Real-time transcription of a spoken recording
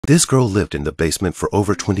This girl lived in the basement for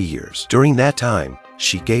over 20 years. During that time,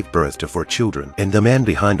 she gave birth to 4 children, and the man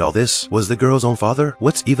behind all this was the girl's own father.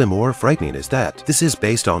 What's even more frightening is that this is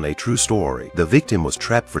based on a true story. The victim was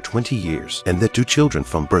trapped for 20 years, and the 2 children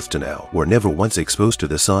from birth to now were never once exposed to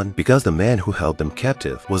the sun because the man who held them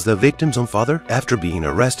captive was the victim's own father after being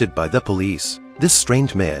arrested by the police. This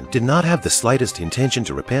strange man did not have the slightest intention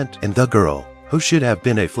to repent, and the girl, who should have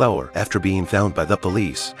been a flower after being found by the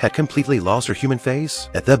police, had completely lost her human face.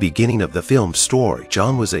 At the beginning of the film's story,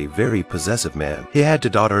 John was a very possessive man. He had 2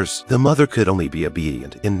 daughters. The mother could only be a bee,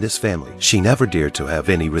 and in this family, she never dared to have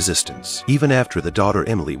any resistance. Even after the daughter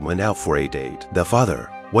Emily went out for a date, the father,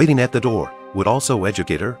 waiting at the door, would also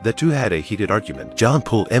educate her. The 2 had a heated argument. John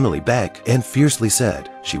pulled Emily back and fiercely said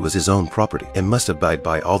she was his own property and must abide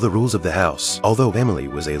by all the rules of the house. Although Emily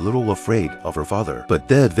was a little afraid of her father, but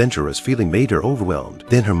the adventurous feeling made her overwhelmed.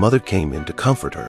 Then her mother came in to comfort her.